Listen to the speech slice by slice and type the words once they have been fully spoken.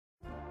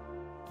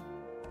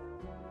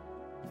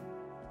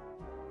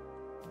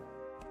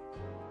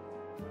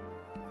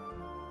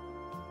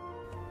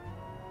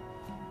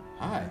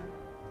Hi,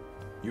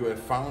 you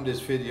have found this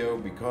video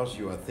because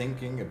you are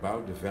thinking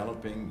about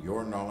developing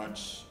your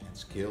knowledge and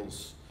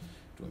skills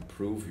to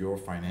improve your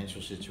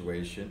financial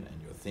situation,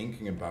 and you're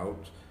thinking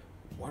about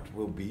what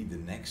will be the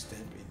next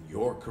step in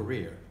your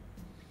career.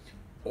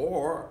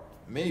 Or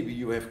maybe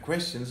you have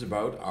questions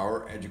about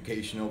our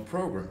educational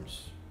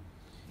programs.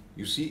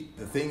 You see,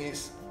 the thing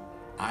is,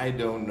 I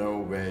don't know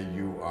where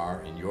you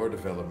are in your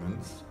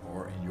development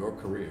or in your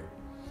career.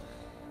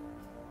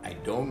 I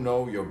don't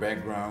know your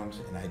background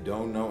and I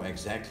don't know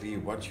exactly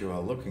what you are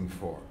looking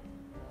for.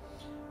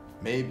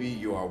 Maybe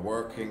you are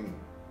working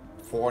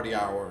 40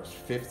 hours,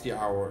 50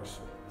 hours,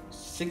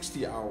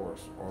 60 hours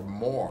or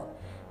more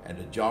at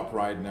a job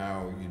right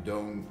now you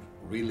don't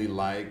really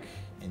like,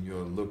 and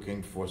you're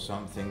looking for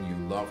something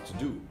you love to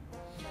do.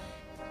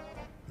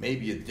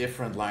 Maybe a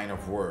different line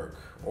of work,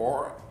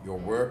 or you're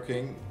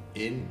working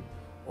in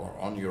or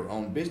on your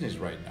own business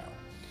right now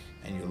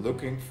and you're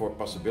looking for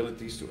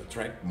possibilities to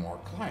attract more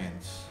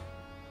clients,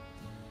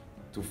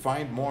 to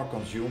find more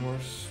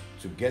consumers,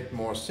 to get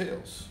more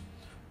sales.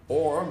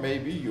 Or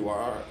maybe you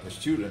are a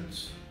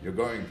student, you're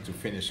going to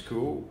finish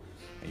school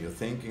and you're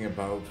thinking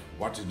about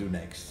what to do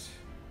next.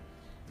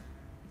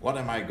 What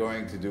am I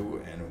going to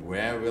do and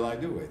where will I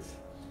do it?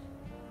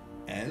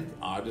 And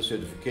are the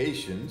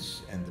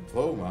certifications and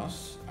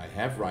diplomas I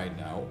have right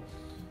now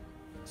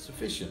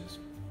sufficient?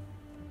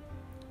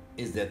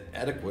 Is that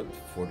adequate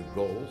for the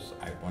goals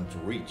I want to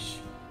reach,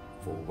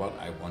 for what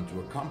I want to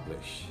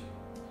accomplish?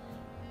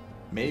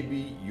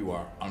 Maybe you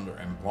are under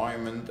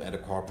employment at a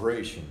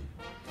corporation.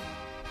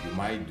 You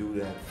might do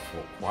that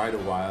for quite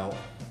a while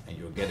and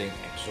you're getting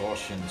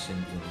exhaustion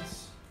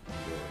symptoms, and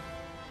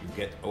you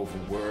get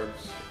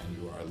overworked and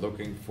you are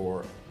looking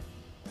for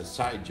a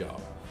side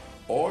job.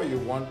 Or you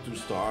want to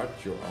start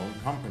your own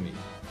company,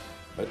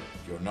 but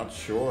you're not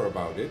sure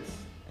about it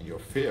and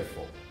you're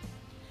fearful.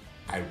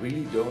 I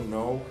really don't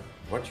know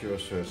what you're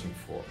searching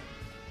for.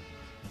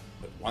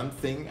 But one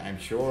thing I'm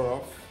sure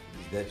of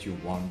is that you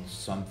want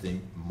something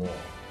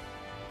more.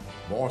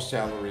 More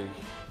salary,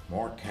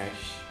 more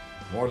cash,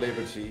 more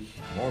liberty,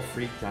 more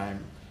free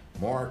time,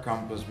 more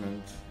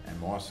accomplishment and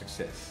more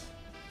success.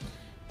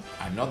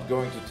 I'm not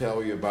going to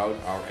tell you about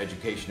our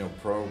educational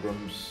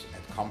programs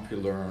at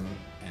CompuLearn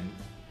and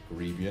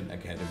Caribbean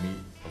Academy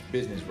of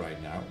Business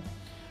right now,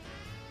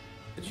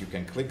 but you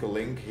can click a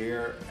link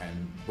here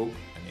and book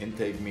an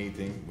intake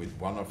meeting with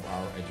one of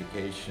our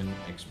education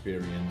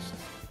experienced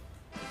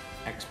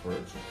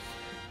experts.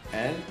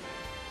 And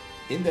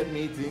in that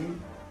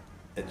meeting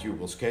that you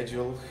will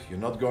schedule, you're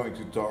not going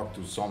to talk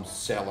to some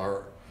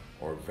seller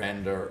or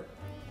vendor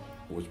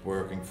who is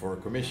working for a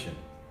commission,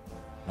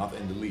 not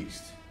in the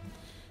least.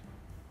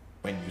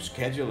 When you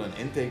schedule an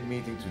intake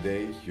meeting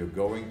today, you're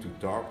going to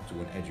talk to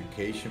an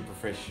education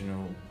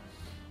professional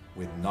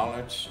with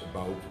knowledge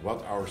about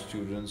what our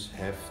students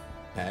have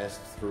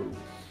passed through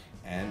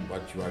and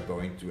what you are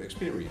going to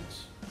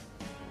experience,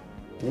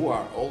 who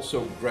are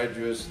also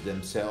graduates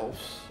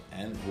themselves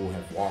and who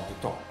have walked the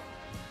talk.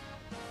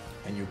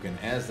 And you can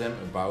ask them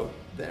about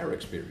their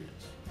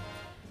experience.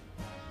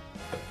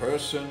 A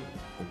person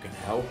who can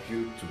help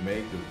you to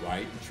make the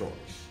right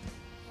choice.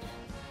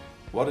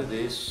 What it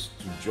is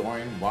to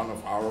join one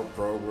of our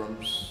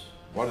programs,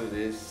 what it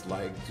is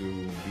like to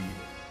be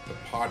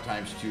a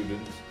part-time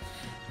student,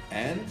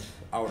 and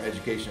our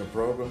educational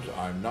programs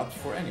are not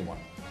for anyone.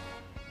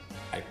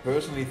 I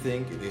personally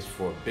think it is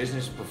for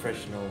business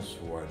professionals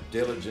who are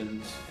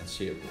diligent and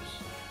serious,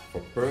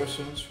 for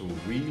persons who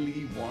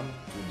really want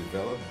to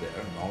develop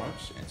their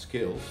knowledge and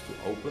skills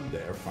to open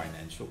their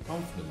financial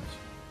confidence.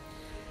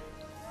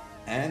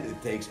 And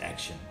it takes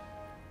action,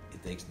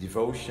 it takes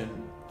devotion,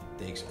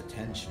 it takes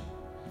attention.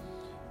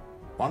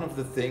 One of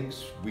the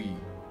things we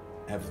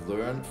have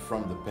learned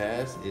from the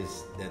past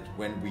is that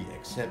when we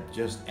accept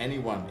just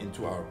anyone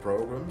into our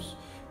programs,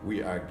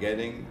 we are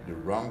getting the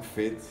wrong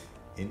fit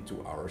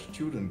into our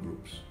student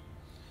groups.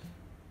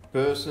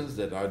 Persons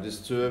that are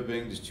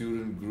disturbing the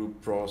student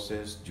group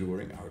process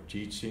during our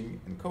teaching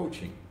and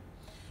coaching.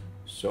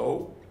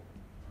 So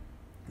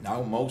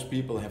now most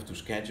people have to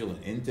schedule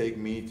an intake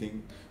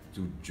meeting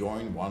to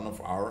join one of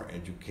our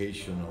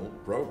educational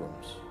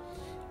programs.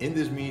 In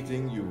this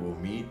meeting, you will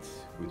meet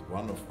with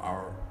one of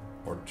our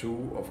or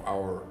two of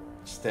our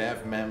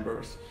staff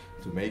members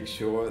to make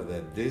sure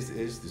that this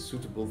is the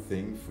suitable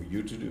thing for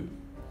you to do.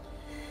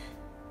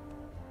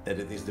 That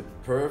it is the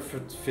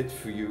perfect fit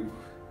for you,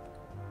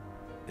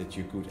 that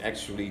you could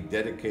actually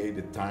dedicate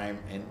the time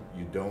and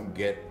you don't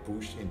get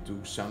pushed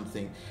into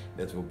something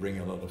that will bring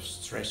a lot of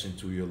stress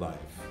into your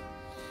life.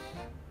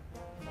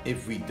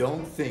 If we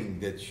don't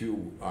think that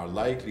you are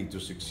likely to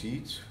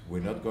succeed,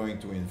 we're not going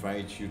to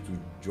invite you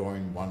to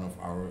join one of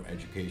our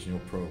educational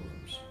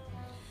programs.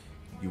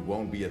 You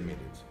won't be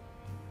admitted.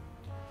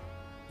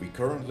 We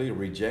currently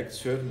reject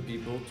certain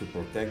people to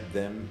protect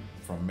them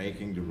from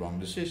making the wrong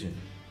decision.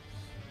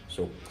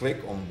 So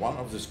click on one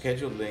of the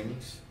scheduled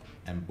links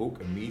and book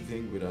a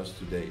meeting with us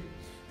today.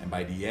 And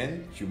by the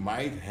end, you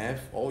might have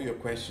all your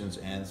questions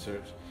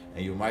answered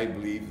and you might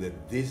believe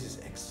that this is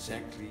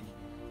exactly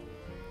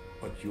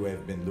what you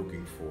have been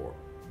looking for.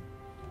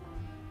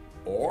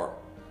 Or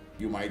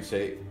you might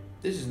say,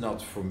 this is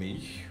not for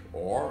me,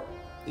 or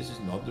this is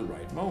not the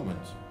right moment.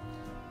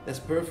 That's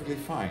perfectly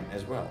fine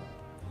as well.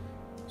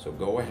 So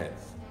go ahead,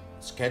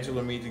 schedule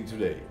a meeting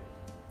today.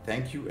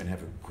 Thank you and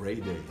have a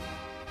great day.